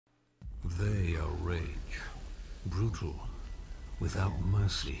They are rage, brutal, without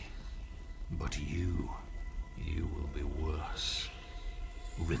mercy. But you will be worse.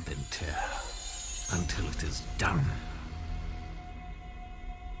 Rip and tear, until it is done.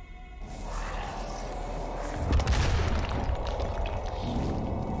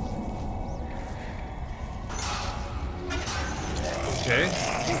 Okay,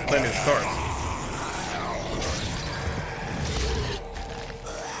 plenty of scars.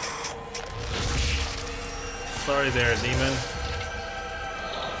 Sorry there, demon.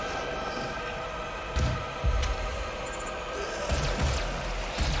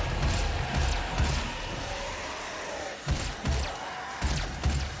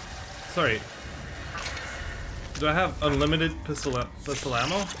 Sorry. Do I have unlimited pistol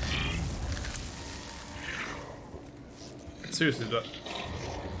ammo? Seriously, do I...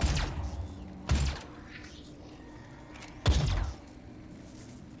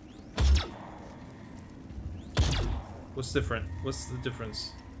 What's different? What's the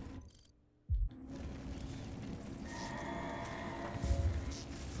difference?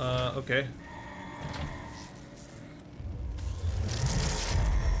 Okay.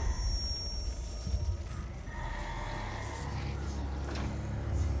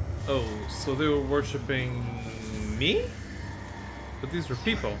 Oh, so they were worshipping me? But these were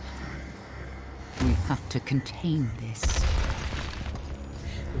people. We have to contain this.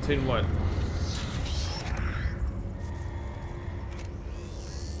 Contain what?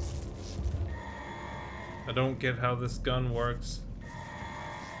 I don't get how this gun works.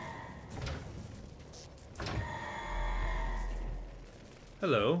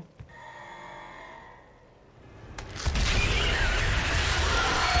 Hello.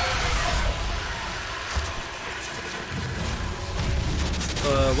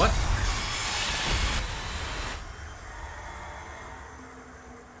 What?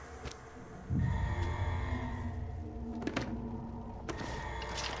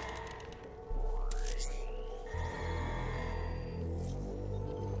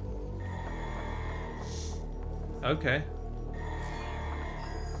 Okay.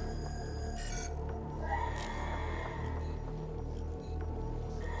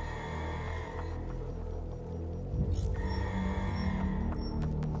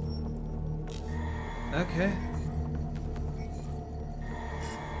 Okay.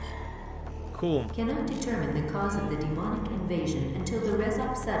 Cool. Cannot determine the cause of the demonic invasion until the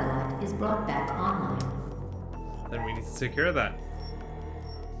Resop satellite is brought back online. Then we need to take care of that.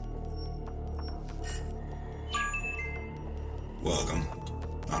 Welcome.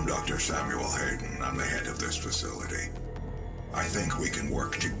 I'm Dr. Samuel Hayden. I'm the head of this facility. I think we can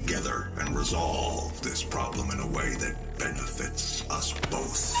work together and resolve this problem in a way that benefits us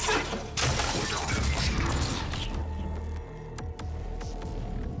both.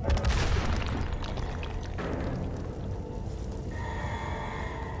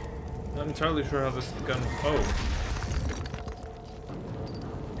 Not entirely sure how this gun... Oh.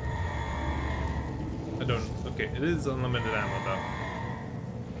 I don't... Okay, it is unlimited ammo though.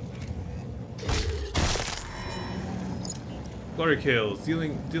 Glory kills.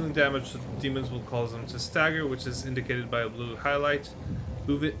 Dealing damage to demons will cause them to stagger, which is indicated by a blue highlight.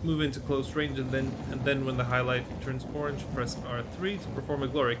 Move into close range, and then when the highlight turns orange, press R3 to perform a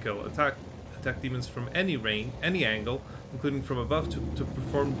glory kill. Attack demons from any angle, including from above, to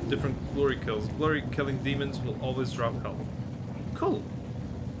perform different glory kills. Glory killing demons will always drop health. Cool.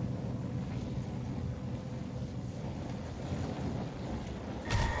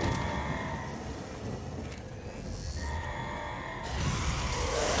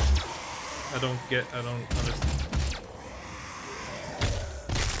 I don't understand.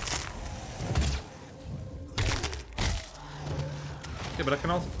 Yeah, but I can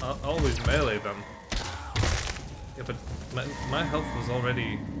also always melee them. Yeah, but my health was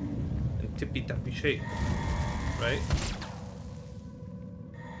already in tippy-tappy shape, right?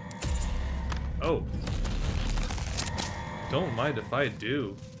 Oh. Don't mind if I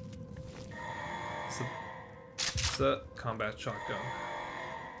do. It's a combat shotgun.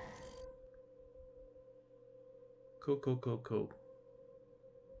 Cool. Cool.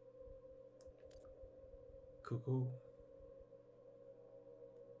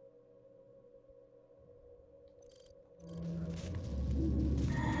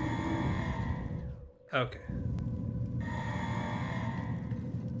 Okay.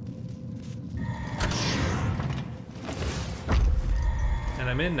 And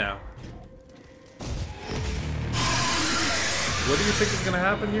I'm in now. What do you think is gonna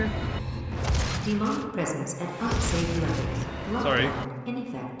happen here? Demonic presence at unsafe levels. Sorry. Lockdown in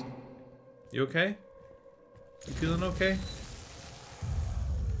effect. You okay? You feeling okay?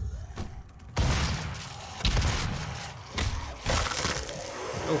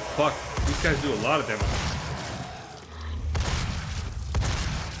 Oh fuck, these guys do a lot of damage.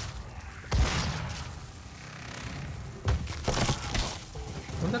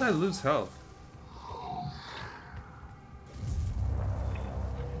 When did I lose health?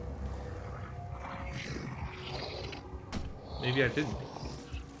 Maybe I didn't.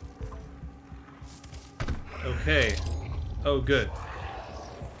 Okay. Oh, good.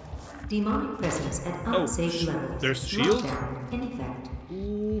 Demonic presence at unsafe levels. There's shield? Lockdown in effect.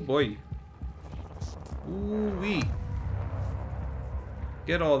 Ooh, boy. Ooh, wee.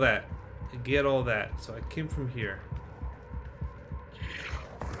 Get all that. Get all that. So I came from here.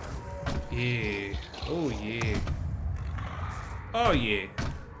 Yeah. Oh, yeah. Oh, yeah.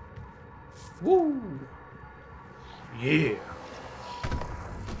 Woo. Yeah.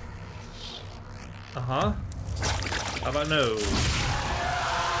 Uh-huh. How about no?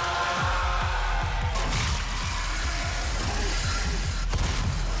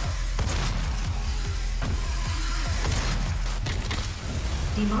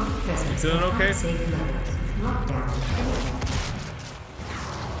 Demonic presence Doing at okay? unsafe levels. Lockdown in effect.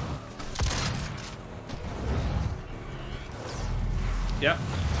 Yep.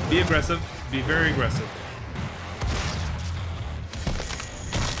 Be aggressive. Be very aggressive.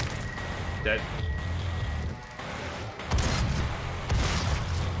 Dead.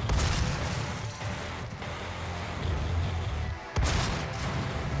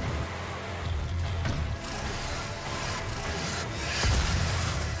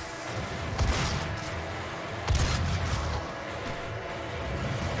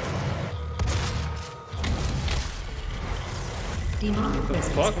 Demonic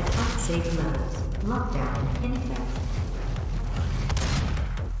presence fuck? at unsafe levels. Lockdown in effect.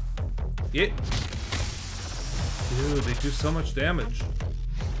 Yeah. Dude, they do so much damage.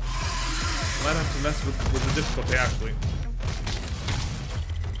 Might have to mess with the difficulty, actually.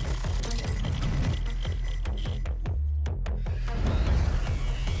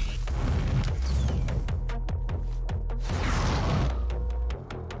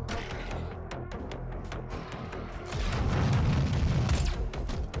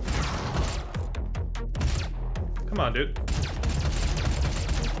 Come on, dude.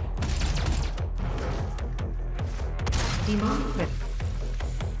 Demonic presence.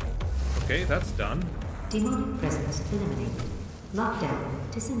 Okay, that's done. Demonic presence eliminated.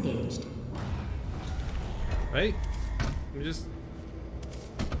 Lockdown disengaged. Right? Let me just...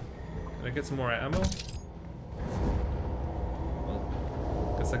 Can I get some more ammo?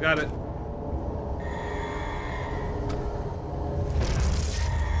 Well, guess I got it.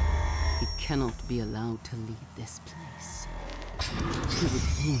 He cannot be allowed to leave this place. He would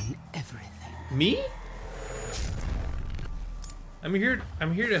ruin everything. Me? I'm here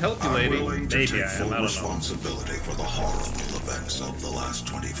to help you, lady. I'm willing to Maybe take I am, full I don't know. responsibility for the horrible events of the last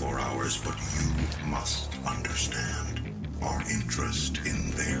 24 hours, but you must understand. Our interest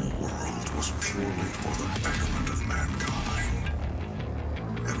in their world was purely for the betterment of mankind.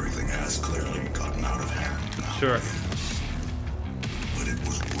 Everything has clearly gotten out of hand now. Sure. Yes. But it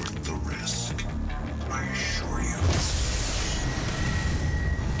was worth the risk, I assure you.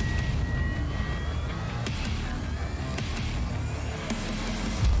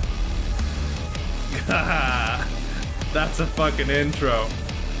 That's a fucking intro.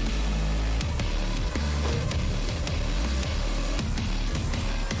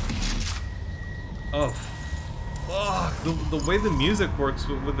 Oh, fuck. The way the music works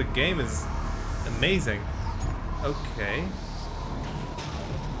with the game is amazing. Okay.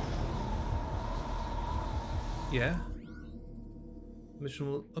 Yeah. Mission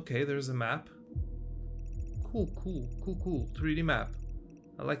will... Okay, there's a map. Cool. 3D map.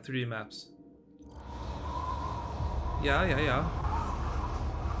 I like 3D maps. Yeah.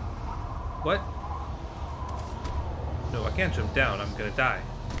 What? No, I can't jump down. I'm gonna die.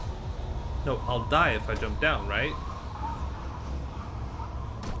 No, I'll die if I jump down, right?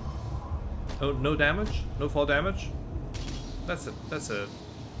 Oh, no damage? No fall damage? That's a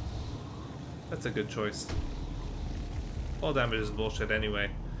good choice. Fall damage is bullshit anyway.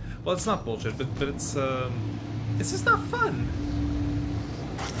 Well, it's not bullshit, but it's just not fun.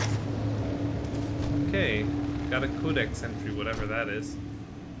 Okay. Got a codex entry, whatever that is.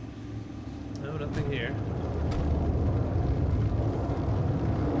 No, nothing here.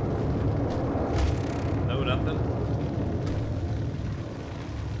 No, nothing.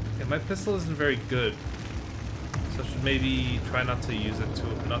 Okay, my pistol isn't very good, so I should maybe try not to use it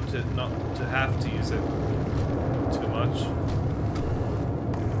not to have to use it too much.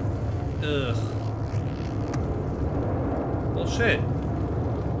 Ugh. Bullshit.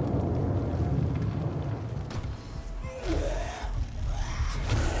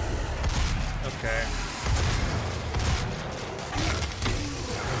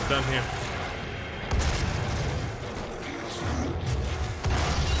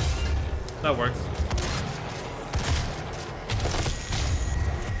 That works.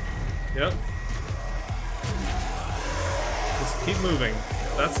 Yep. Just keep moving.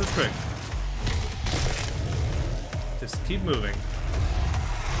 That's the trick. Just keep moving.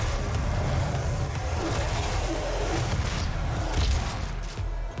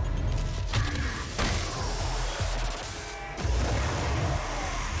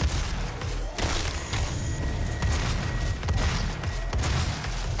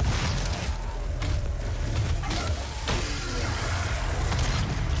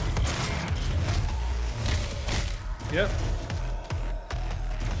 Yep.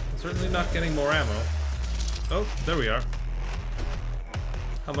 Certainly not getting more ammo. Oh, there we are.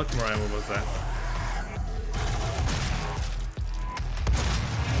 How much more ammo was that?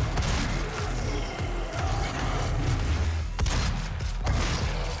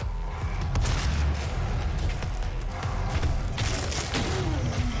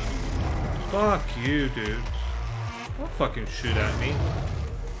 Fuck you, dude. Don't fucking shoot at me.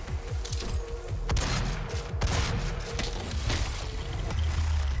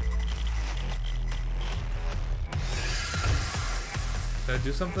 Did I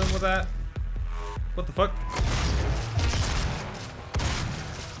do something with that? What the fuck?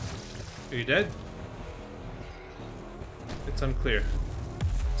 Are you dead? It's unclear.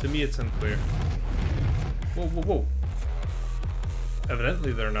 To me, it's unclear. Whoa, whoa, whoa.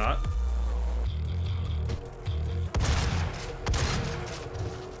 Evidently, they're not.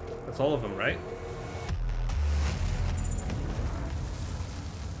 That's all of them, right?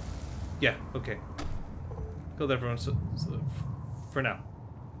 Yeah, okay. Killed everyone, so for now.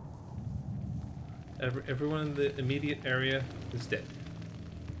 Everyone in the immediate area is dead.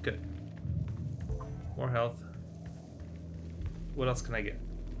 Good. More health. What else can I get?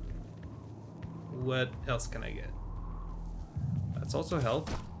 What else can I get? That's also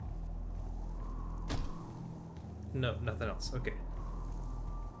health. No, nothing else. Okay.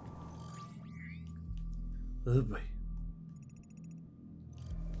 Oh boy.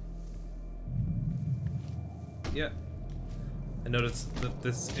 Yeah. I noticed that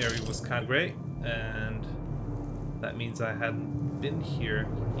this area was kind of great, and that means I hadn't been here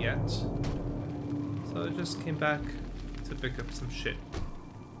yet. So I just came back to pick up some shit.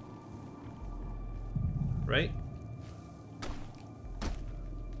 Right?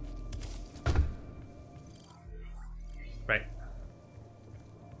 Right.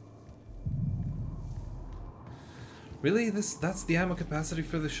 Really? That's the ammo capacity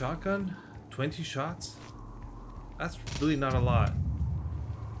for the shotgun? 20 shots? That's really not a lot.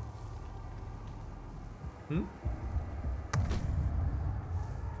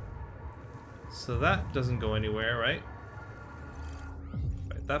 So that doesn't go anywhere, right?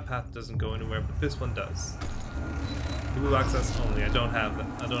 Right, that path doesn't go anywhere, but this one does. Blue access only. I don't have that.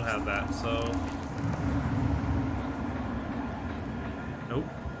 I don't have that, so... Nope.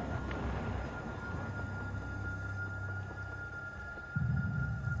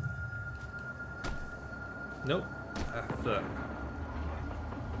 Nope. Ah, fuck.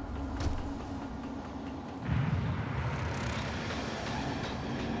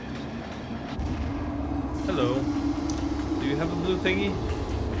 Hello. Do you have a blue thingy?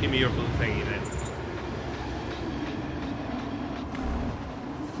 Give me your blue thingy then.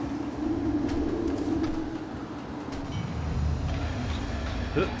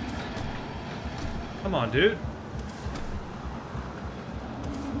 Come on, dude.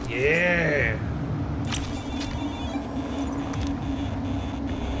 Yeah.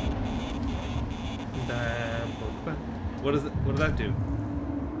 What is it? What did that do?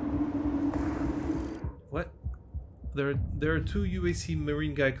 What? There are 2 UAC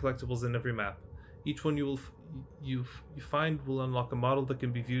Marine Guide collectibles in every map. Each one you find will unlock a model that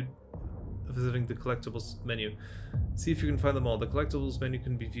can be viewed visiting the collectibles menu. See if you can find them all. The collectibles menu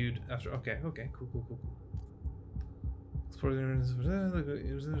can be viewed after. Okay, cool.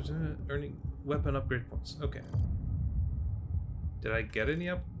 Earning weapon upgrade points. Okay. Did I get any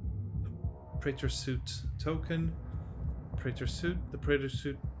up? Praetor suit token. Praetor suit. The Praetor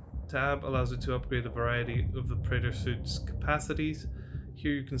suit tab allows you to upgrade a variety of the Praetor suit's capacities.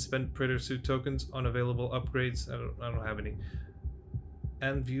 Here you can spend Praetor suit tokens on available upgrades. I don't have any.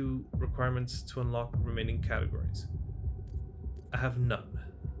 And view requirements to unlock remaining categories. I have none.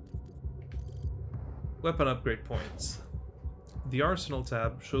 Weapon upgrade points. The Arsenal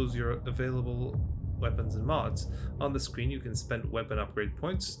tab shows your available weapons and mods. On the screen you can spend weapon upgrade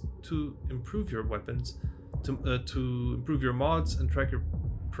points to improve your weapons, to improve your mods and track your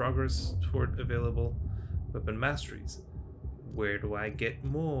progress toward available weapon masteries. Where do I get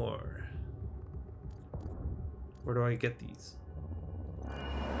more? Where do I get these?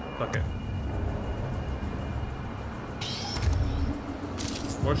 Okay.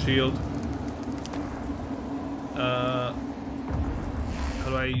 More shield. How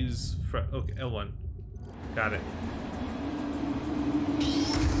do I use... Okay, L1. Got it.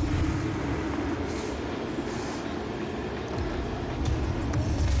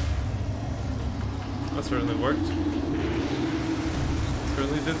 That certainly worked.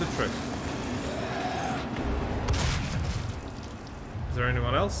 Certainly did the trick. Is there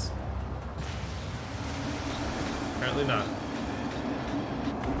anyone else? Apparently not.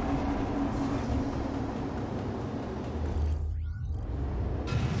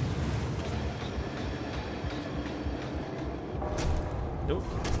 Nope.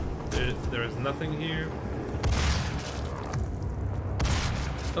 There is nothing here.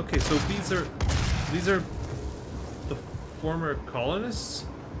 Okay, so these are the former colonists?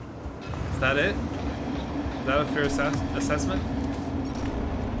 Is that it? Is that a fair assessment?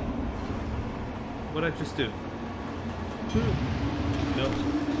 What'd I just do? Nope.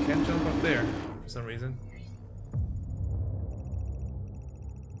 Can't jump up there for some reason.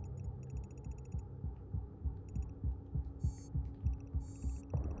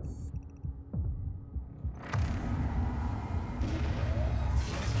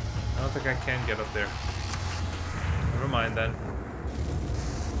 I don't think I can get up there. Never mind then.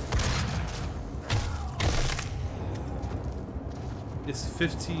 Is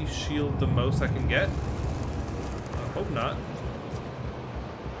 50 shield the most I can get? I hope not.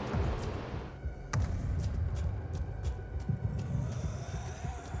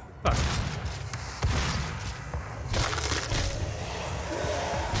 Fuck.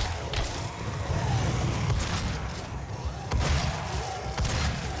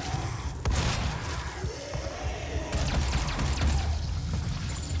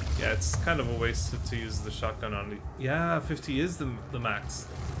 Yeah, it's kind of a waste to use the shotgun on the... Yeah, 50 is the max.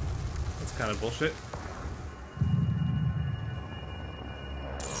 That's kind of bullshit.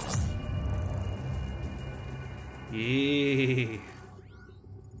 Yeah.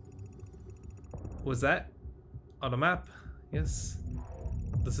 Was that on a map? Yes.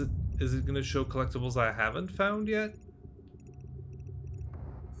 Is it gonna show collectibles I haven't found yet?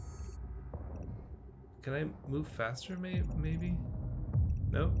 Can I move faster maybe?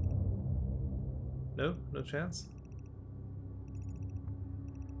 No? No? No chance?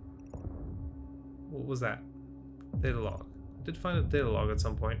 What was that? Data log. I did find a data log at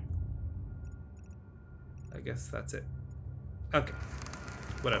some point. I guess that's it. Okay.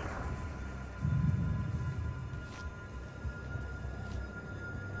 Whatever.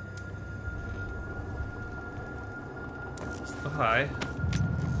 Oh, hi.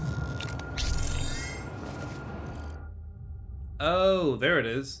 Oh, there it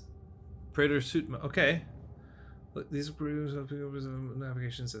is. Praetor suit. Okay. Look, these are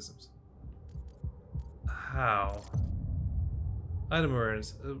navigation systems. How? Item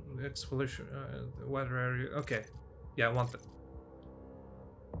awareness, exploration, wider area. Okay, yeah, I want them.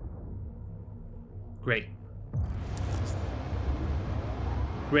 Great.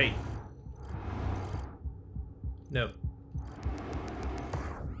 Great. No.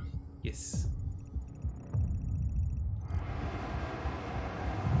 Yes.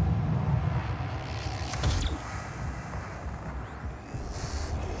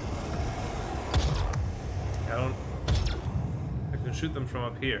 Shoot them from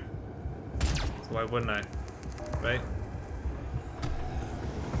up here. So why wouldn't I? Right?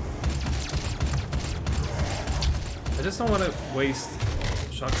 I just don't want to waste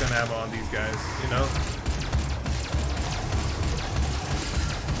shotgun ammo on these guys, you know?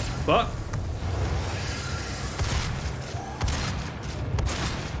 But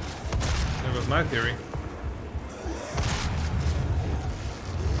there goes my theory.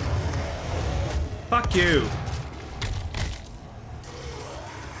 Fuck you!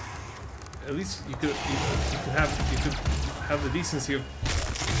 At least you could have the decency of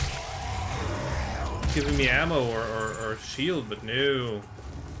giving me ammo or shield, but no.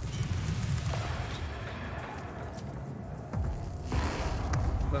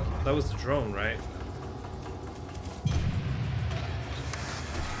 That was the drone, right?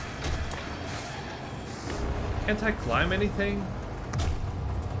 Can't I climb anything?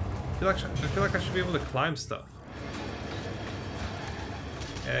 I feel like I should be able to climb stuff.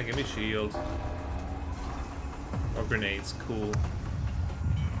 Yeah, give me shield. Or grenades, cool.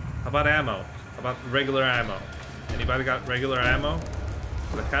 How about ammo? How about regular ammo? Anybody got regular ammo?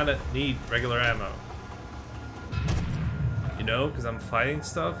 Because I kinda need regular ammo. You know, because I'm fighting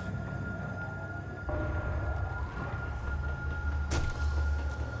stuff.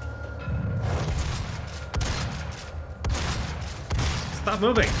 Stop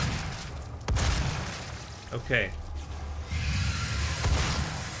moving! Okay.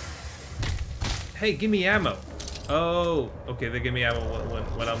 Hey, give me ammo. Oh, okay, they give me ammo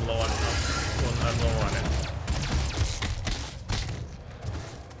when I'm low on it.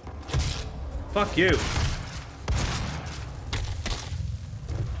 Fuck you.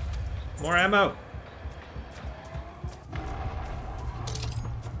 More ammo.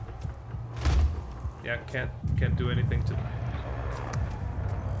 Yeah, can't do anything to.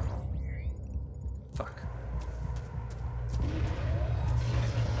 Fuck.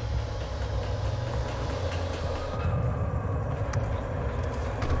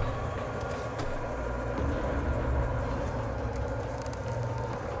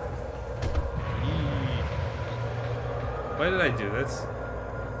 Why did I do this?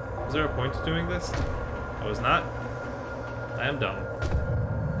 Was there a point to doing this? I was not. I am dumb.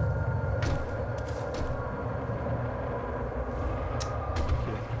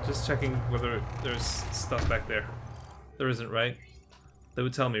 Just checking whether there's stuff back there. There isn't, right? They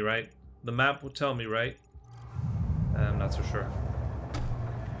would tell me, right? The map would tell me, right? I'm not so sure.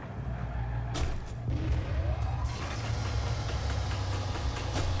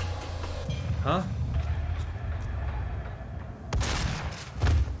 Huh?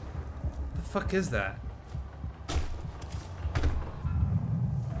 The fuck is that?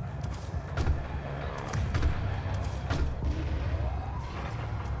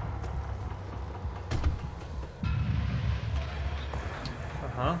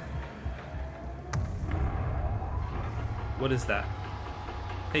 Uh-huh. What is that?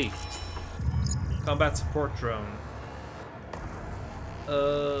 Hey. Combat support drone.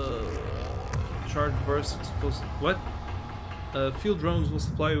 Charge burst explosive. What? Field drones will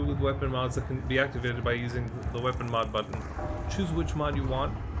supply you with weapon mods that can be activated by using the weapon mod button. Choose which mod you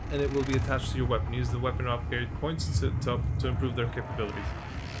want, and it will be attached to your weapon. Use the weapon upgrade points to improve their capabilities.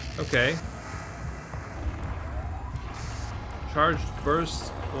 Okay. Charged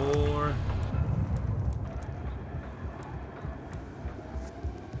burst or...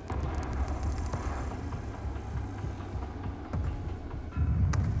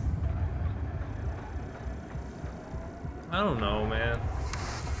 I don't know, man.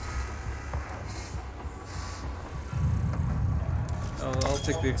 I'll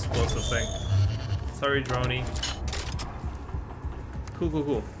take the explosive thing. Sorry, droney.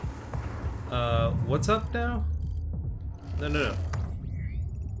 Cool. What's up now? No.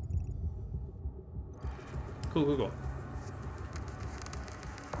 Cool.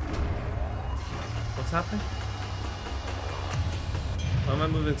 What's happening? Why am I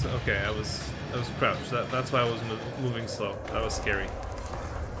moving so? Okay, I was crouched. That's why I was moving slow. That was scary.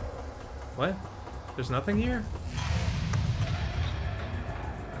 What? There's nothing here?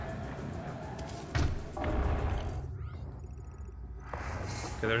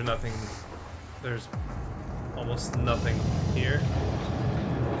 Okay, there's nothing. There's almost nothing here.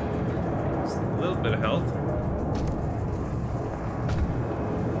 Just a little bit of health.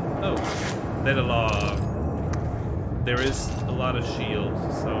 Oh, data log. There is a lot of shield,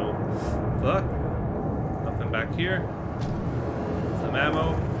 so fuck. Nothing back here. Some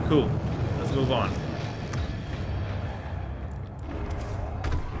ammo. Cool. Let's move on.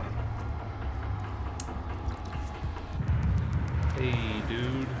 Hey,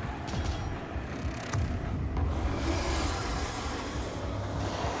 dude.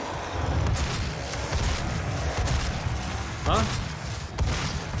 Huh?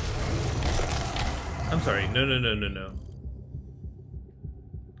 I'm sorry. No.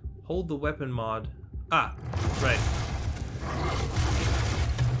 Hold the weapon mod. Ah, right.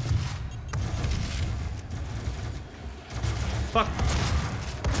 Fuck.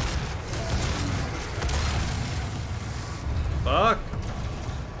 Fuck.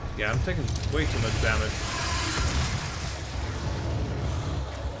 Yeah, I'm taking way too much damage.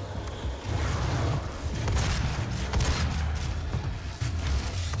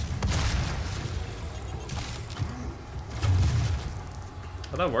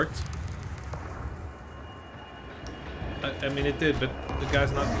 Oh, that worked. I mean, it did, but the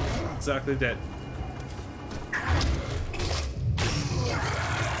guy's not exactly dead.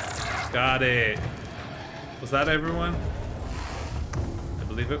 Got it. Was that everyone? I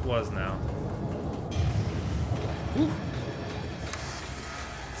believe it was now. Woo.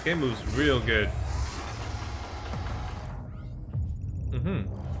 This game moves real good.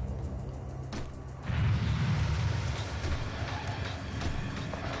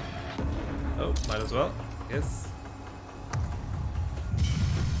 Oh, might as well. Yes.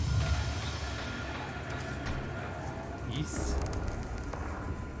 Yes.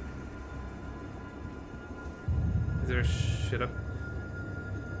 Is there shit up?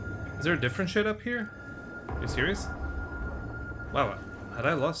 Is there a different shit up here? Are you serious? Wow, Had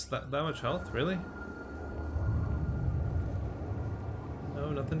I lost that much health? Really?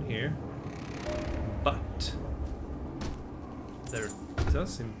 No, nothing here. But there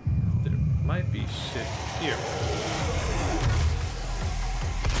does seem there might be shit here.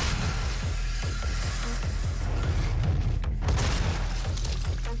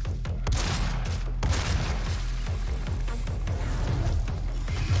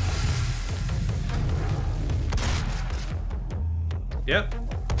 Yep.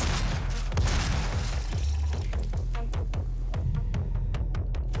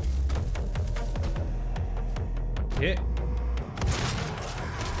 Yeah.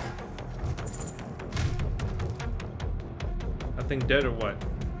 That thing dead or what?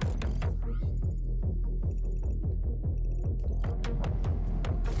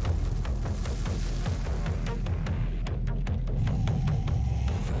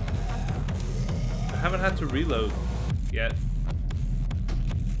 I haven't had to reload yet.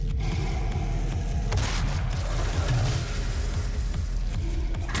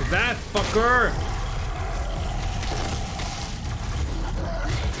 That fucker!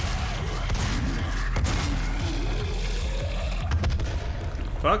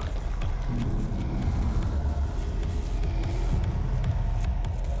 Fuck.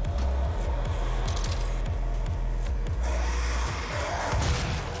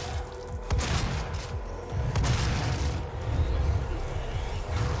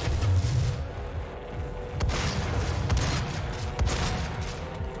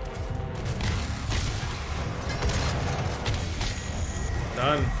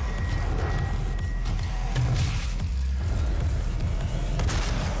 Done.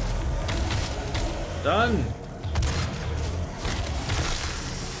 Done.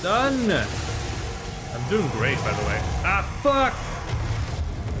 Done. I'm doing great, by the way. Ah, fuck.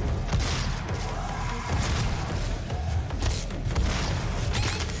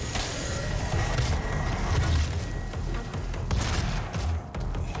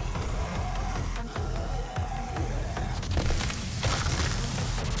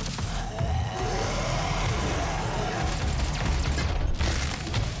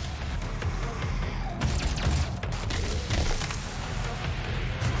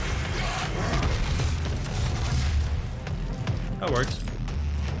 That works.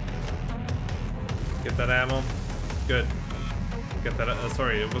 Get that ammo. Good. Get that.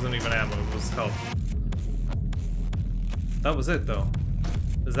 Sorry, it wasn't even ammo. It was health. That was it, though.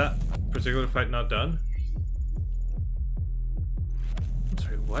 Is that particular fight not done? I'm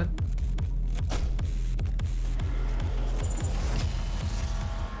sorry. What?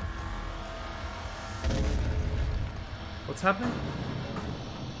 What's happening?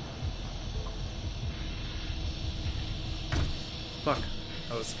 Fuck,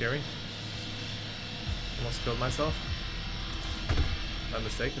 that was scary. Almost killed myself. My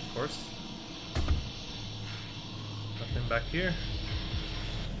mistake, of course. Nothing back here.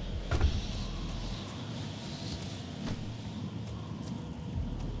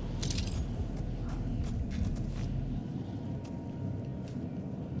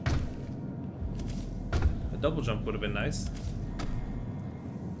 A double jump would have been nice.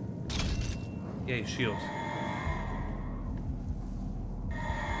 Yay, shield.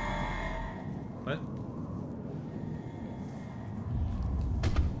 What?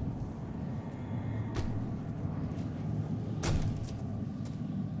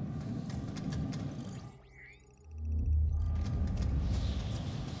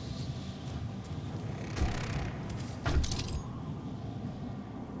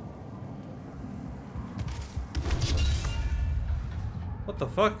 What the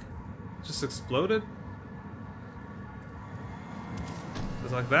fuck? Just exploded?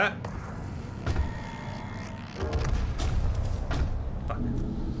 Just like that? Fuck.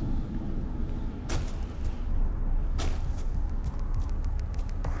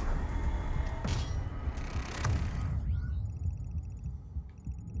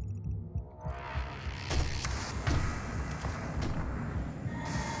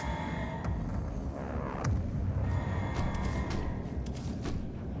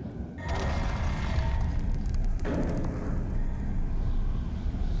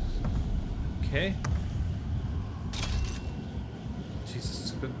 Okay.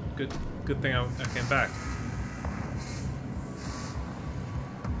 Jesus, good thing I came back.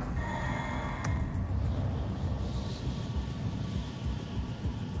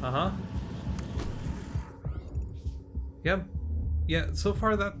 Uh-huh. Yep. Yeah, so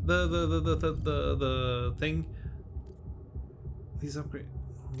far that the thing, these upgrade,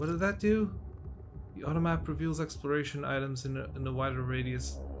 what did that do? The auto map reveals exploration items in a wider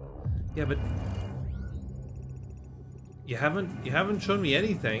radius. Yeah, but You haven't shown me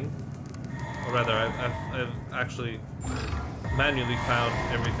anything. Or rather, I've actually manually found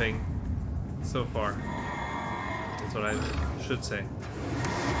everything so far. That's what I should say.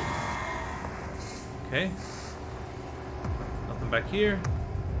 Okay. Nothing back here.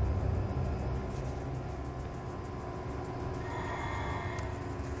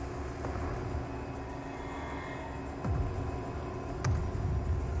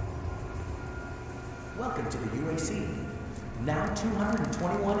 Welcome to the UAC. Now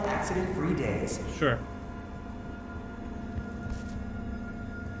 221 accident-free days. Sure.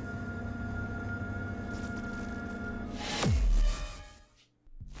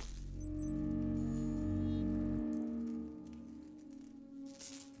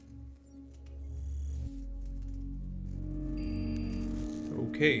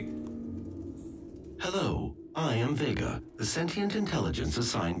 Okay. Hello, I am Vega, the sentient intelligence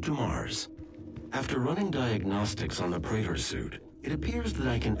assigned to Mars. After running diagnostics on the Praetor suit, it appears that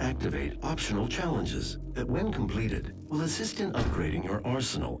I can activate optional challenges that, when completed, will assist in upgrading your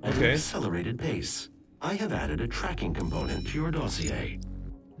arsenal at an accelerated pace. I have added a tracking component to your dossier.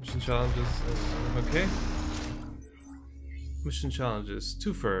 Mission challenges. Okay. Mission challenges.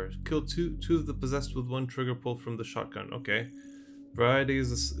 Twofer. Kill two of the possessed with one trigger pull from the shotgun. Okay. Variety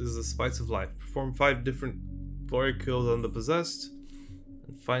is the spice of life. Perform 5 different glory kills on the possessed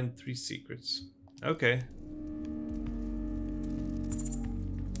and find 3 secrets. Okay.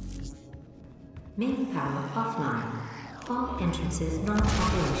 Main power offline. All entrances not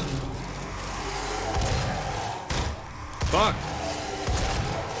operational. Fuck!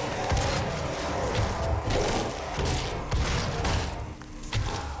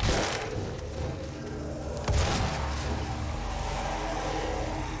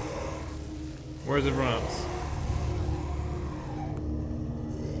 Where's everyone else?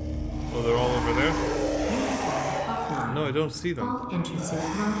 Oh, they're all over there? No, I don't see them. All entrances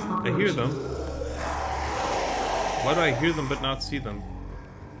not I hear them. Why do I hear them but not see them?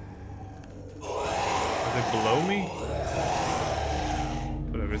 Are they below me?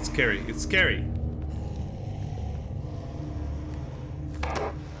 Whatever, it's scary. It's scary!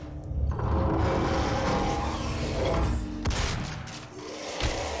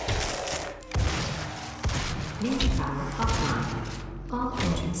 Main power offline. All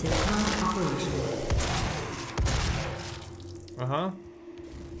entrances not operational. Uh-huh.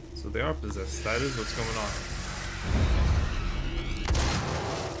 So they are possessed. That is what's going on.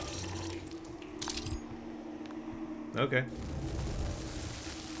 Okay.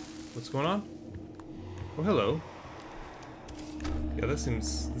 What's going on? Oh, hello. Yeah, this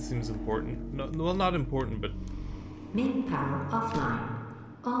seems important. No, well, not important, but Main power offline.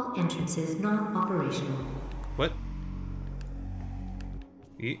 All entrances not operational. what?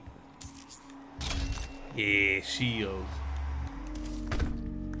 Yeah, shield.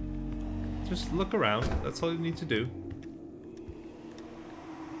 Just look around. That's all you need to do.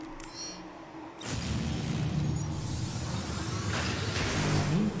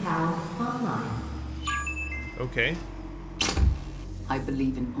 Main power online. Okay. I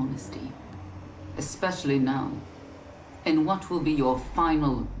believe in honesty, especially now, in what will be your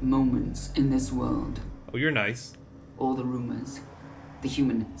final moments in this world. Oh, you're nice. All the rumors, the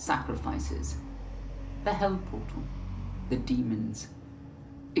human sacrifices, the hell portal, the demons.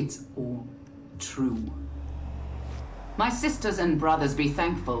 It's all true. My sisters and brothers, be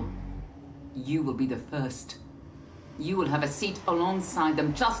thankful. You will be the first. You will have a seat alongside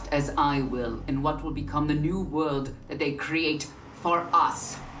them, just as I will, in what will become the new world that they create for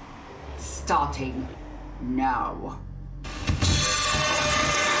us. Starting now.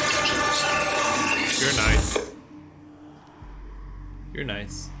 You're nice. You're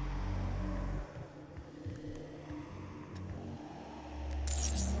nice.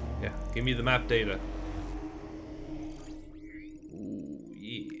 Yeah, give me the map data. Ooh,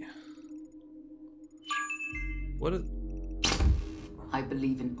 yeah. What is... I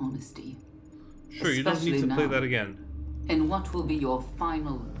believe in honesty. Sure, you don't need to play that again. In what will be your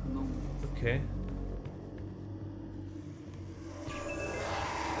final moment. Okay.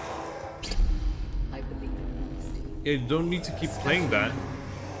 I believe in honesty. Yeah, you don't need to keep playing that.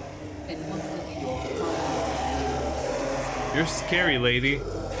 In what will be your final You're scary, lady.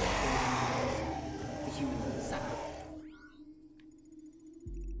 the human sacrifice.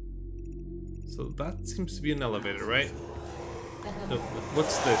 So that seems to be an elevator, right? No,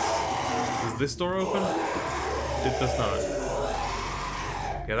 what's this? Is this door open? It does not.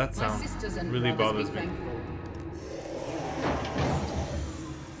 Yeah, that sound really bothers me.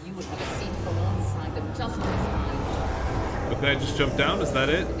 You would have a seat alongside them just as I Oh, can I just jump down? Is that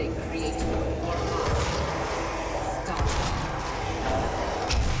it? they created for us. Start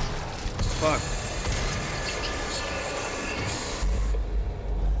fuck?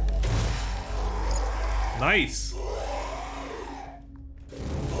 Nice!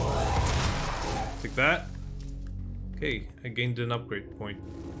 Take that. Okay, I gained an upgrade point.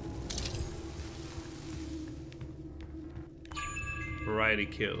 Variety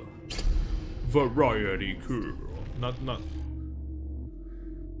kill. Variety kill. Not.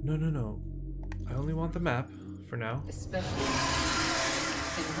 No. I only want the map for now. Especially in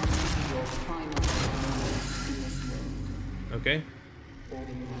what will be your final moment in this world. Okay. All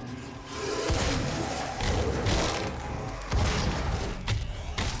the moons.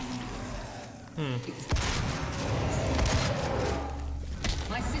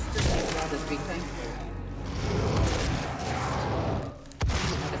 My sisters and brothers be thankful.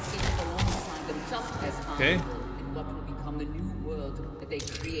 You have a seat alongside them just as I Okay. will in what will become the new world that they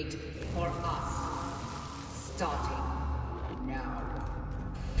create for us. Starting now.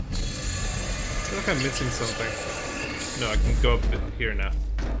 I feel like I'm missing something. No, I can go up here now.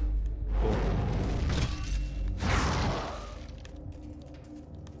 Cool.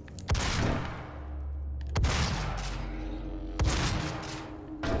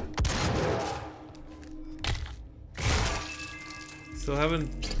 Still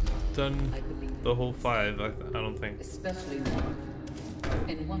haven't done the whole 5, I don't think. Especially now.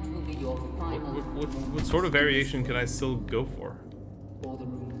 And what will be your final What sort of variation can I still go for? all the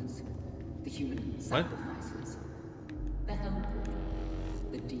rumors, the human What? sacrifices, the hell portal,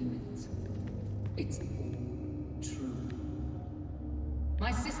 the demons. It's all true.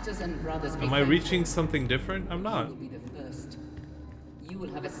 My sisters and brothers be Am I thankful. reaching something different? I'm You not. will be the first. You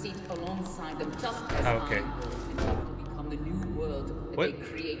will have a seat alongside them just as Okay. I will in what will become the new world that What? they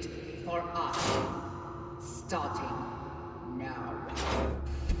create for us. Starting now.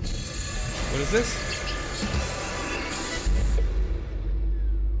 What is this?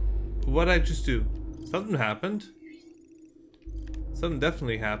 What'd I just do? Something happened. Something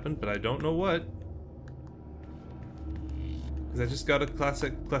definitely happened, but I don't know what. Because I just got a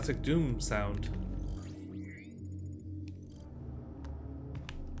classic Doom sound.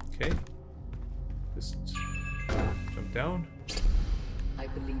 Okay. Just jump down. I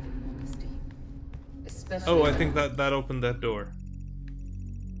believe in honesty. Especially Oh, I think that opened that door.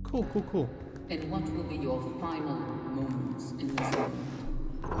 Cool. and what will be your final moments in this world.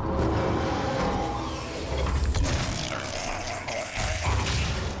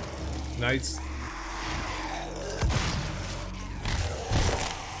 Nice.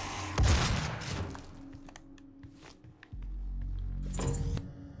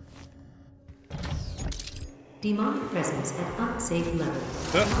 Demonic presence at unsafe level.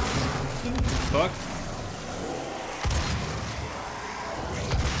 Fuck.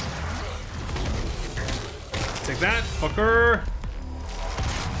 Take that, fucker.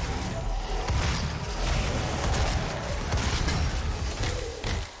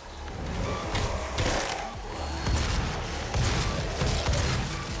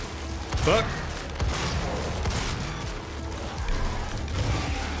 Fuck.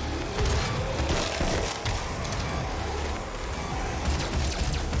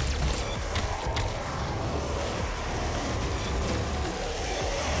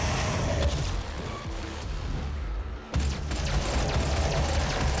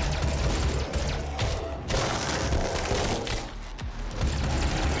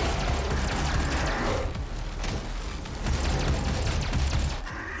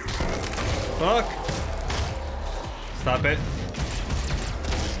 Fuck. Stop it.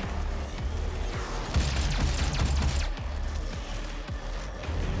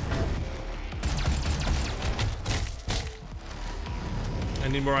 I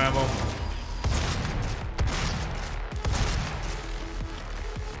need more ammo.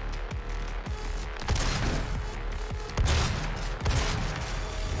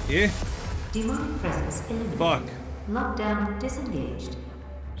 Yeah. Demonic presence eliminated. Fuck. Lockdown disengaged.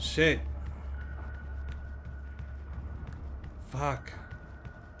 Shit. Fuck.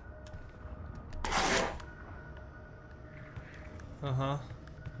 Uh-huh.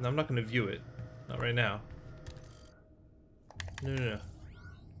 No, I'm not gonna view it. Not right now. No.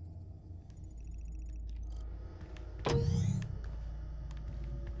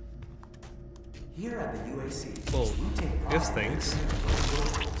 Here at the UAC, Well, we take yes, pride in thanks.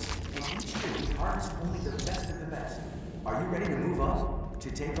 and each year we harness only the best of the best. Are you ready to move up?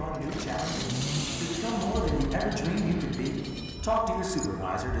 To take on new challenges? To become more than you ever dreamed you could be? Talk to your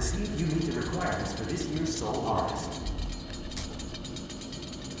supervisor to see if you meet the requirements for this year's Soul Harvest.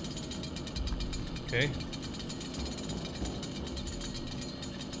 Okay.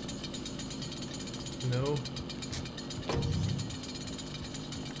 No.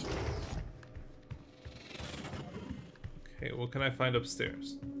 What can I find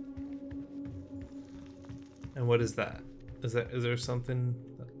upstairs? And what is that? Is there something?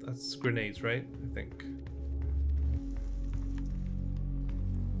 That's grenades, right? I think.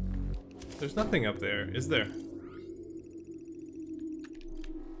 There's nothing up there, is there?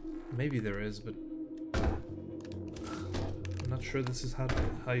 Maybe there is, but I'm not sure this is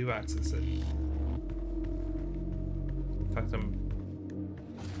how you access it. In fact,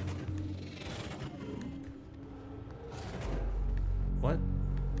 What?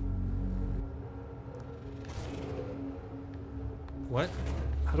 What?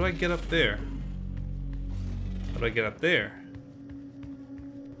 How do I get up there? How do I get up there?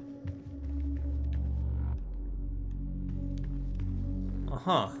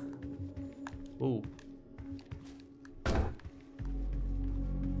 Uh-huh. Ooh.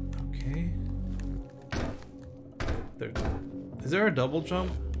 Okay. There. Is there a double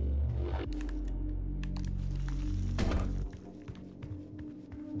jump?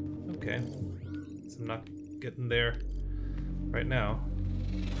 Okay. So I'm not getting there right now.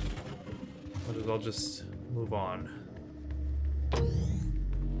 Might as well just move on.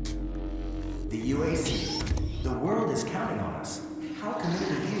 The UAC. The world is counting on us. How committed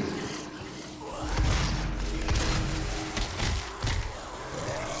are you?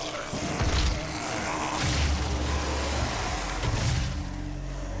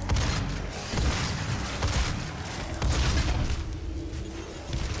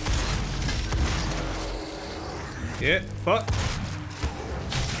 Yeah, fuck.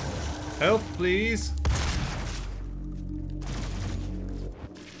 Help, please.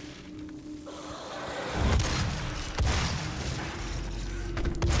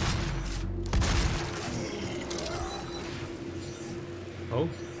 Oh.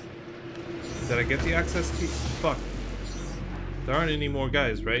 Did I get the access key? Fuck. There aren't any more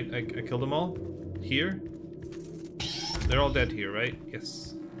guys, right? I killed them all? Here? They're all dead here, right?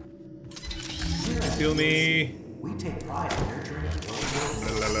 Yes. Kill me. We take pride in nurturing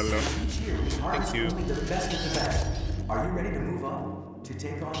La, la, la, la. each year. Thank you. Only the best of the best. Are you ready to move up? To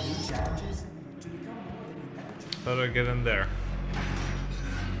take on new challenges? To become more than you ever dreamed? How do I get in there?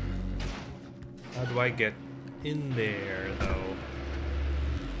 How do I get in there, though?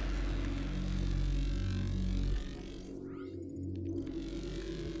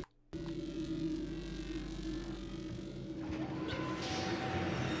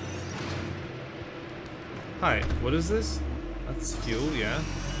 Hi, what is this? That's fuel, yeah.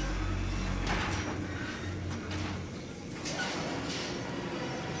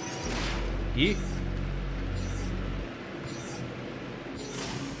 Yeet.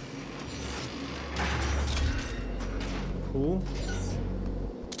 Cool.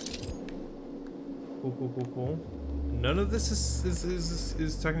 Cool. None of this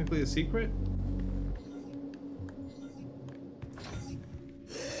is technically a secret?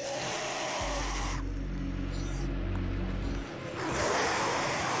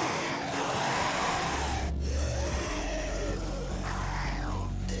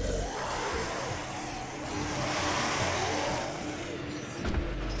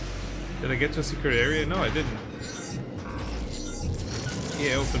 Did I get to a secret area? No, I didn't.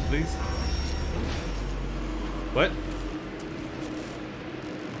 Yeah, open, please. What?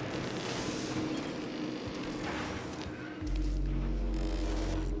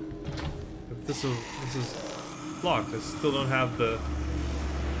 If this is locked. I still don't have the.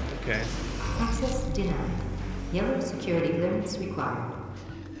 Okay. Access denied. Yellow security clearance required.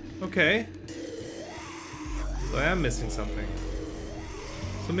 Okay. So I am missing something.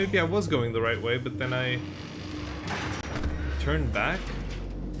 So maybe I was going the right way, but then I turned back?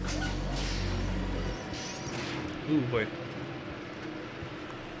 Ooh, wait.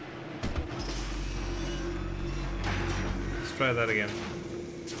 Let's try that again.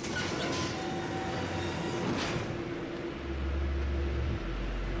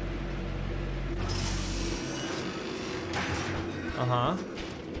 Uh-huh.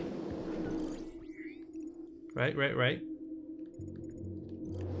 Right.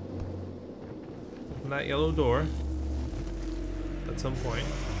 Open that yellow door at some point.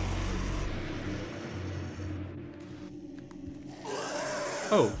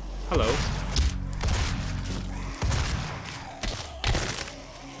 Oh, hello.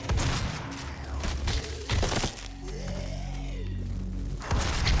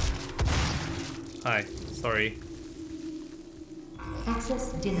 Hi, sorry.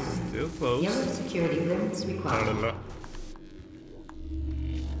 Access denied. Still closed. Yellow security clearance required.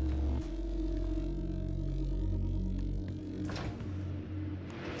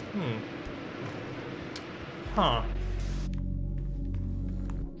 Huh.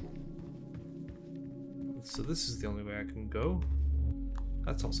 So this is the only way I can go.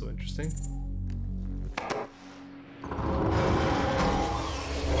 That's also interesting.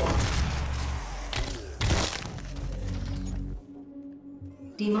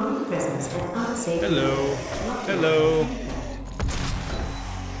 Demonic presence at unsafe. Hello. Hello.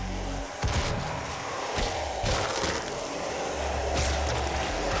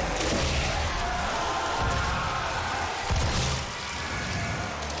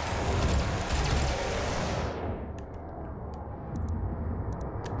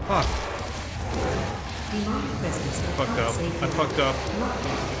 Fuck. Demonic presence at Fucked up. unsafe. I fucked up.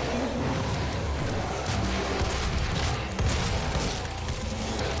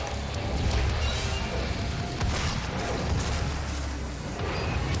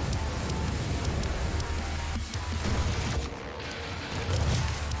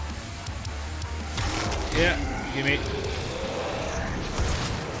 Yeah, gimme.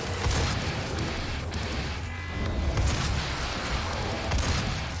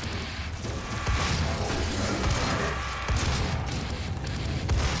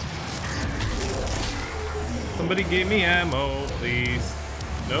 Somebody give me ammo, please.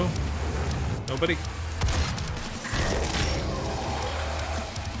 No? Nobody?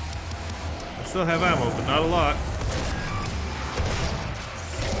 I still have ammo, but not a lot.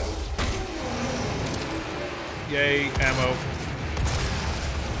 Yay, ammo.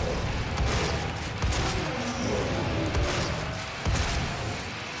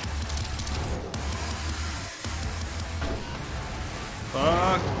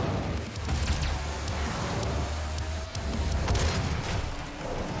 Fuck.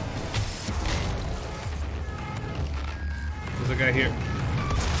 There's a guy here.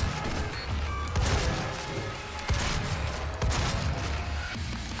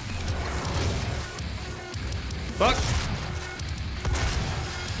 Fuck.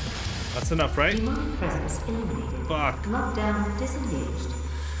 That's enough, right? Demonic presence eliminated. Fuck. Lockdown disengaged.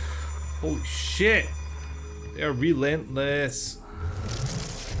 Holy shit. They are relentless.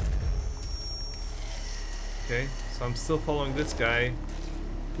 Okay, so I'm still following this guy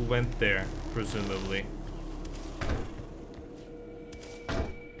who went there, presumably.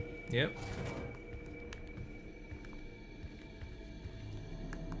 Yep.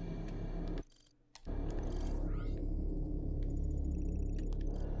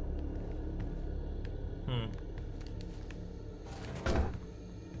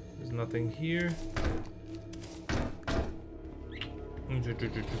 There's nothing here.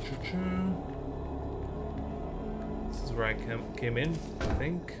 This is where I came in, I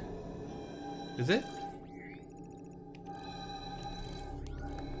think. Is it?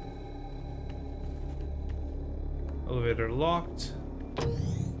 Elevator locked.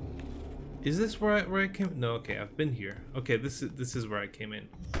 Is this where I came? No, okay, I've been here. Okay, this is where I came in.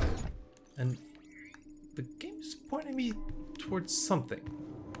 And the game is pointing me towards something.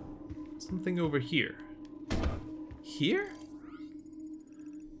 Something over here. Here?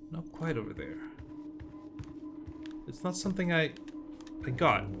 Not quite over there. It's not something I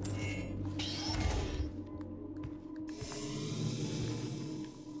got.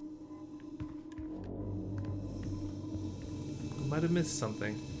 I might have missed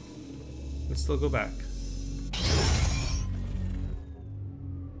something. Let's still go back.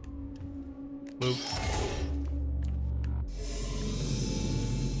 Move.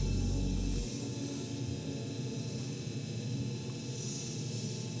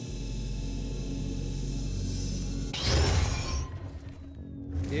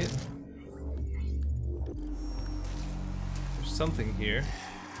 Yeah. There's something here.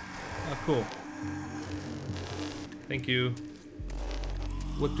 Oh, cool. Thank you.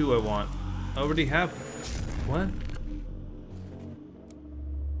 What do I want? I already have. What?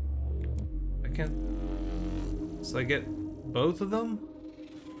 I can't. So I get both of them?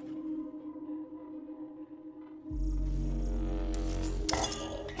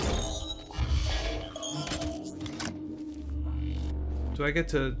 Do I get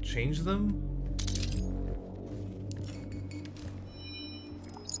to change them?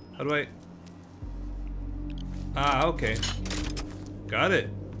 How do I... Ah, okay. Got it.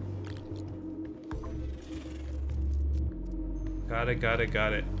 Got it, got it,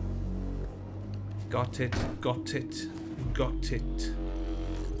 got it. Got it, got it, got it.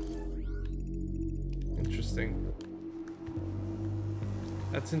 Interesting.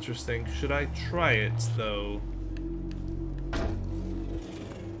 That's interesting. Should I try it, though?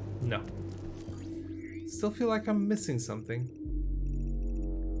 No. Still feel like I'm missing something.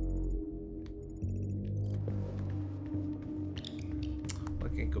 I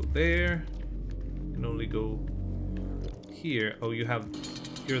can't go there. I can only go here. Oh, you're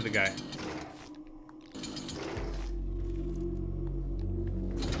the guy.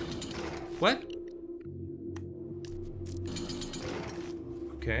 What?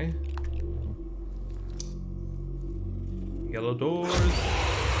 Okay. Yellow doors.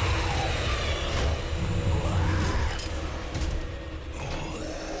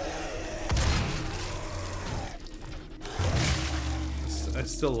 I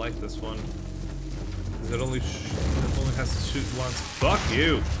still like this one. Because it only has to shoot once. Fuck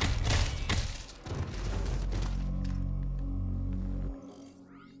you!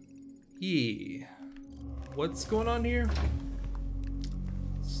 Yeah. What's going on here?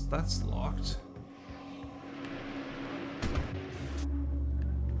 That's locked.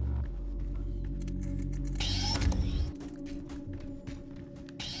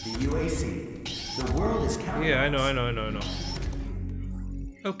 The UAC. The world is counting. Yeah, I know.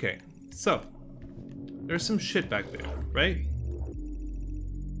 Okay, so there's some shit back there, right?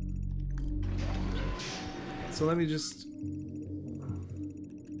 So let me just...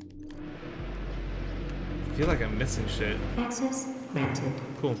 I feel like I'm missing shit. Access granted.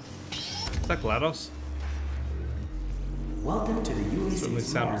 Cool. Is that GLaDOS? Welcome to the UAC's Certainly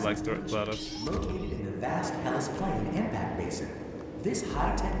sounded Mars like installation, GLaDOS. located in the vast Hellas Plain impact basin. This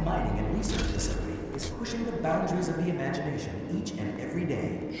high-tech mining and research facility is pushing the boundaries of the imagination each and every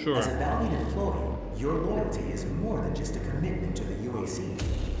day. Sure. As a valued employee, your loyalty is more than just a commitment to the UAC.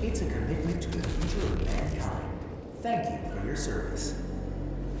 It's a commitment to the future of mankind. Thank you for your service.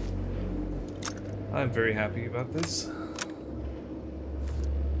 I'm very happy about this.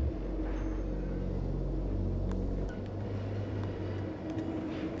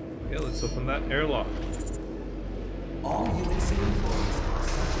 Yeah, let's open that airlock. All UAC employees are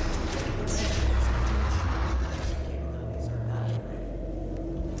subject to regular maintenance capabilities are not upgraded.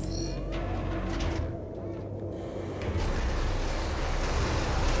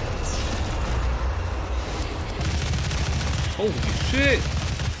 Holy shit!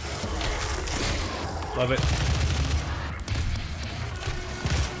 Love it.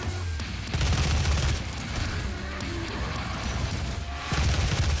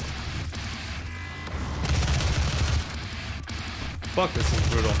 Fuck, this is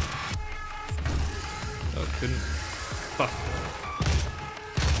brutal. Oh, couldn't. Fuck.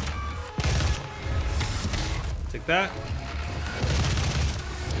 Take that.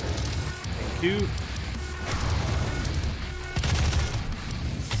 Thank you.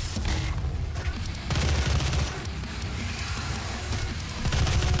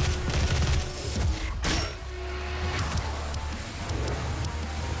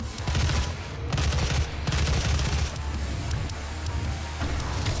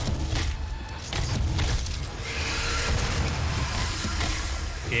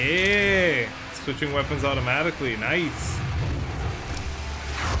 Yeah! Switching weapons automatically. Nice.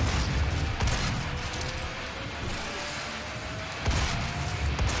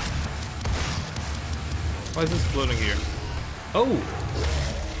 Why is this floating here? Oh!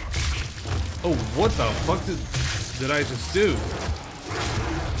 Oh, what the fuck did I just do?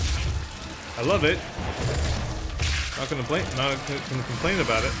 I love it. Not gonna complain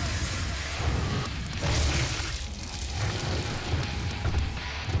about it.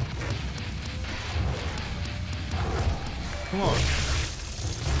 Come on.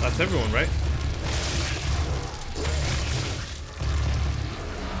 That's everyone, right?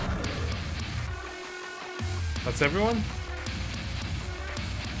 That's everyone?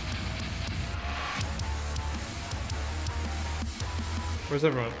 Where's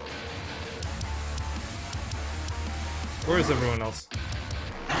everyone? Where is everyone else?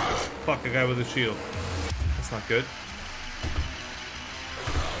 Fuck, a guy with a shield. That's not good.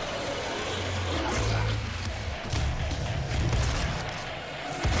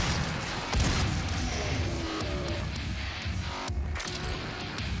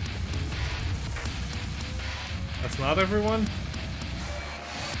 That's not everyone?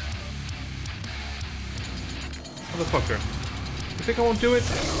 Motherfucker. You think I won't do it?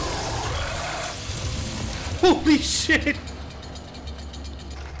 Holy shit!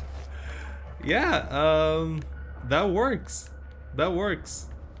 Yeah, that works. That works.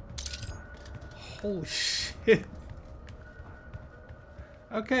 Holy shit.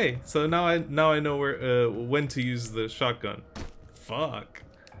 Okay, so now I know where when to use the shotgun. Fuck.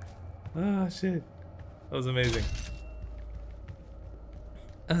 Ah, shit. That was amazing.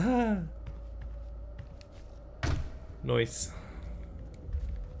 Nice.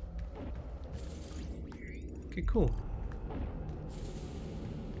 Okay, cool.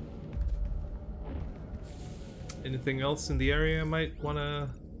 Anything else in the area I might wanna...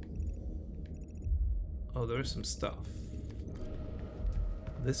 Oh, there's some stuff.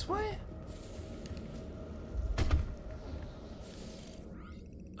 This way?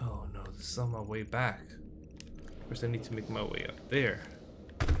 Oh no, this is on my way back. First I need to make my way up there.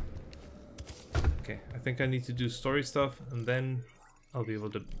 Okay, I think I need to do story stuff and then I'll be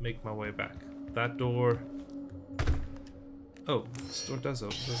able to make my way back. That door. Oh, this door does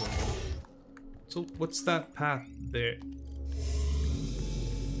open. So what's that path there?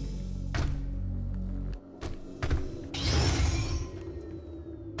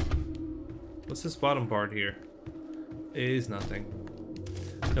 What's this bottom part here? It is nothing.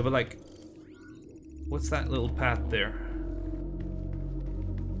 No, but like, what's that little path there?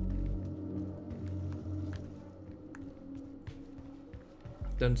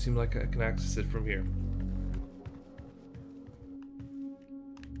 Doesn't seem like I can access it from here.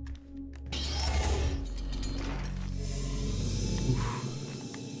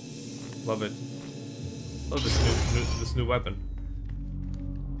 Oof. Love it. Love this new weapon.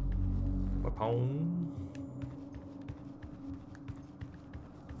 Weapon.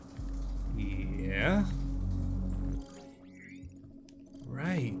 Yeah.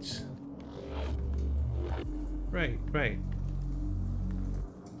 Right. Right.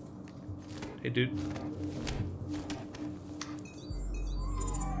 Hey, dude.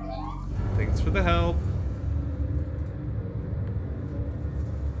 Thanks for the help.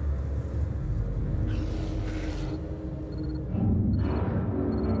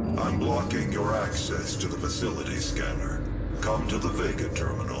 I'm blocking your access to the facility scanner. Come to the Vega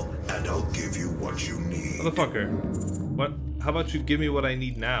terminal, and I'll give you what you need. Motherfucker. What? How about you give me what I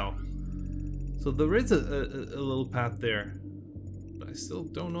need now? So there is a little path there. But I still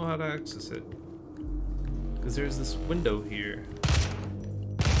don't know how to access it. Because there's this window here.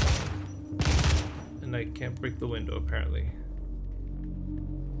 And I can't break the window, apparently.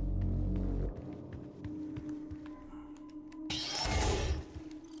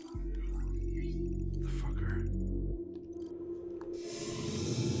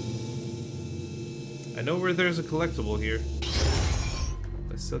 I know where there's a collectible here.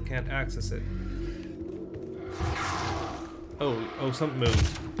 But I still can't access it. Oh, something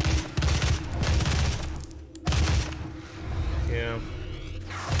moved. Yeah.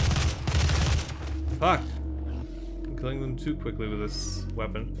 Fuck! I'm killing them too quickly with this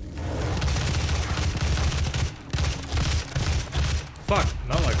weapon. Fuck!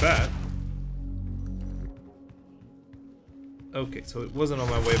 Not like that. Okay, so it wasn't on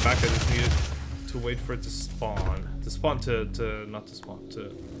my way back. I just needed to wait for it to spawn. Not to spawn, for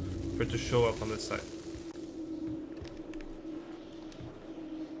it to show up on this side.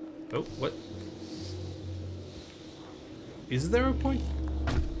 Oh, what? Is there a point?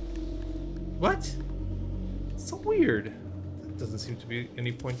 What? So weird. There doesn't seem to be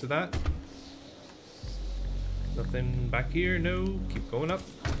any point to that. Nothing back here, no. Keep going up.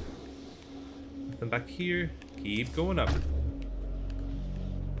 Nothing back here. Keep going up.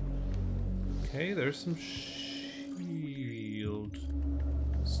 Okay, there's some shield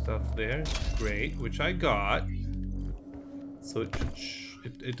stuff there. Great, which I got. So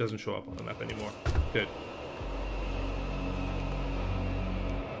it doesn't show up on the map anymore. Good.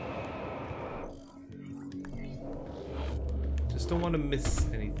 Just don't want to miss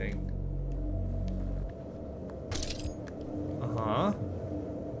anything. Uh-huh.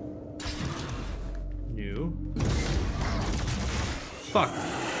 New. Fuck.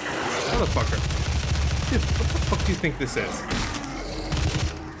 Motherfucker. Dude, what the fuck do you think this is?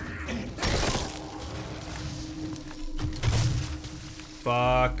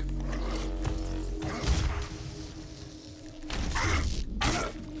 Fuck.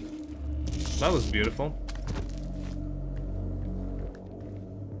 That was beautiful.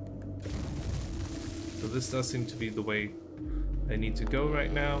 So this does seem to be the way I need to go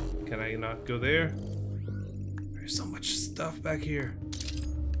right now. Can I not go there? There's so much stuff back here.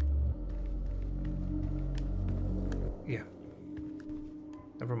 Yeah.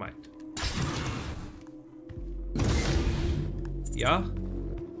 Never mind. Yeah?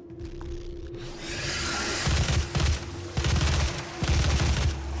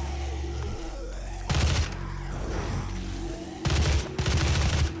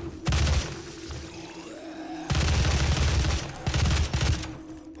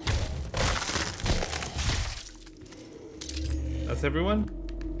 That's everyone?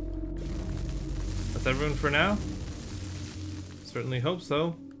 That's everyone for now? Certainly hope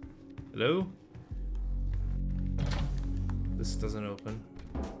so. Hello? This doesn't open.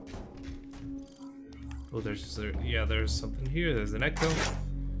 Oh, there's something here. There's an echo.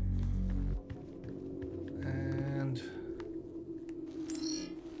 And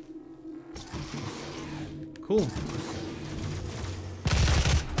cool.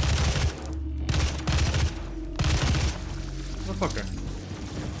 Motherfucker.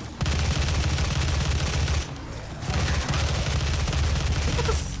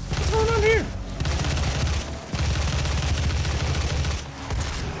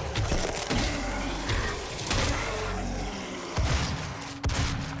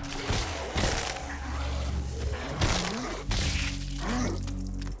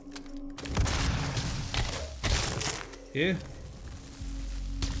 Yeah.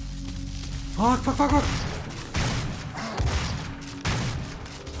 Fuck, fuck, fuck, fuck!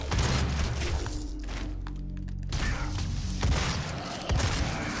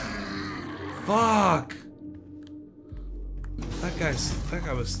 Fuck! That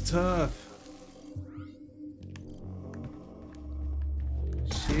guy was tough.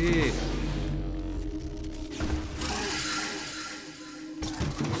 Shit.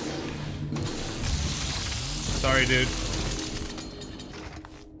 Sorry, dude.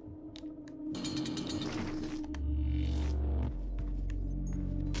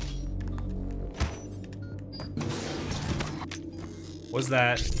 What's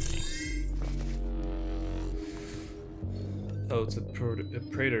that? Oh, it's a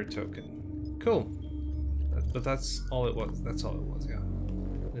Praetor token. Cool. But that's all it was. That's all it was, yeah.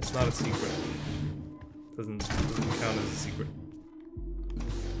 It's not a secret. Doesn't count as a secret.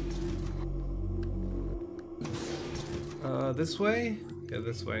 This way? Yeah,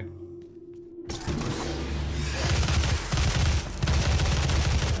 this way.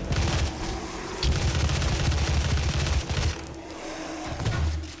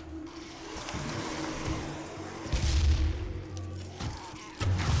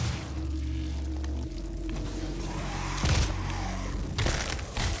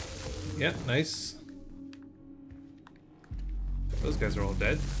 Yeah, nice. Those guys are all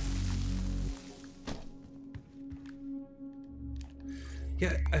dead.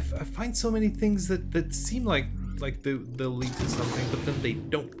 Yeah, I find so many things that seem like they'll lead to something, but then they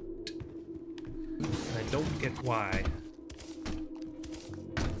don't. And I don't get why.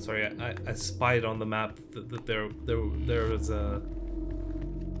 Sorry, I spied on the map that there was a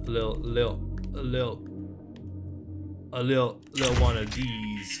little one of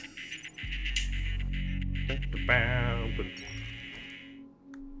these.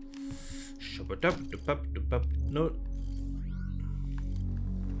 No.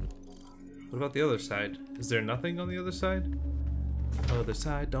 What about the other side? Is there nothing on the other side? Other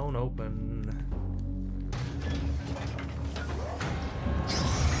side don't open.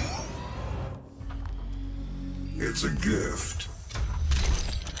 It's a gift.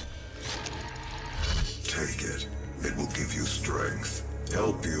 Take it. It will give you strength,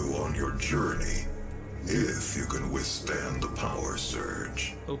 help you on your journey, if you can withstand the power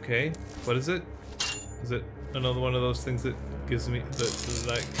surge. Okay, what is it? Is it another one of those things that gives me the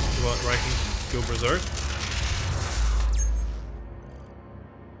like where I can go berserk?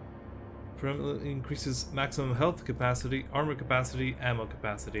 Permanently increases maximum health capacity, armor capacity, ammo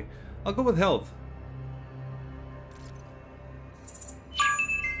capacity. I'll go with health.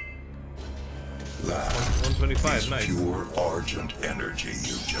 That 125, is nice. pure argent energy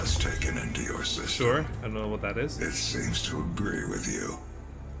you've just taken into your system. Sure, I don't know what that is. It seems to agree with you.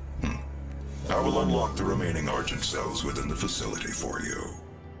 I will unlock the remaining argent cells within the facility for you.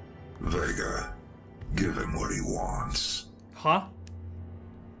 Vega, give him what he wants. Huh?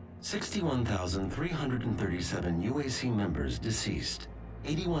 61,337 UAC members deceased.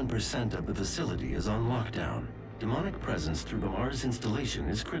 81% of the facility is on lockdown. Demonic presence through the Mars installation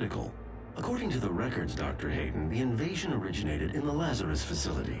is critical. According to the records, Dr. Hayden, the invasion originated in the Lazarus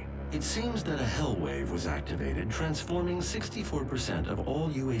facility. It seems that a hell wave was activated, transforming 64% of all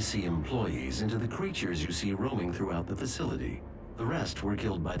UAC employees into the creatures you see roaming throughout the facility. The rest were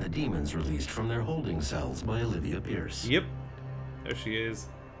killed by the demons released from their holding cells by Olivia Pierce. Yep. There she is.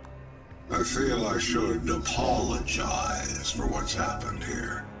 I feel I should apologize for what's happened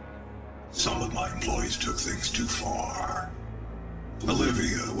here. Some of my employees took things too far.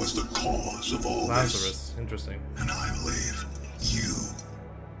 Olivia was the cause of all Lazarus. this. Interesting. And I believe you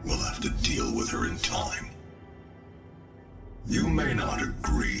will have to deal with her in time. You may not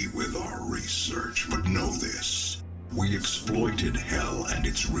agree with our research, but know this. We exploited hell and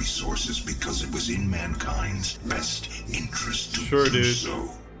its resources because it was in mankind's best interest to do so.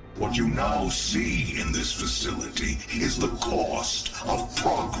 What you now see in this facility is the cost of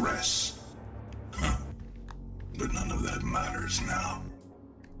progress. But none of that matters now.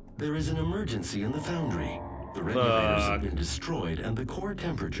 There is an emergency in the foundry. The regulators have been destroyed and the core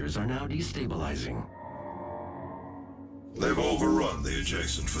temperatures are now destabilizing. They've overrun the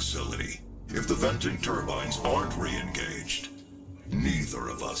adjacent facility. If the venting turbines aren't re-engaged, neither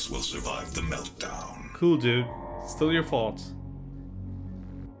of us will survive the meltdown. Cool, dude. Still your fault.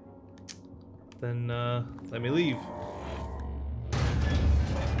 Then, let me leave.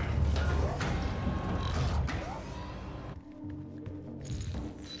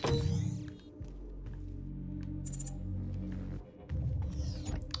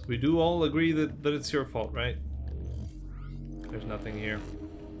 We do all agree that it's your fault, right? There's nothing here.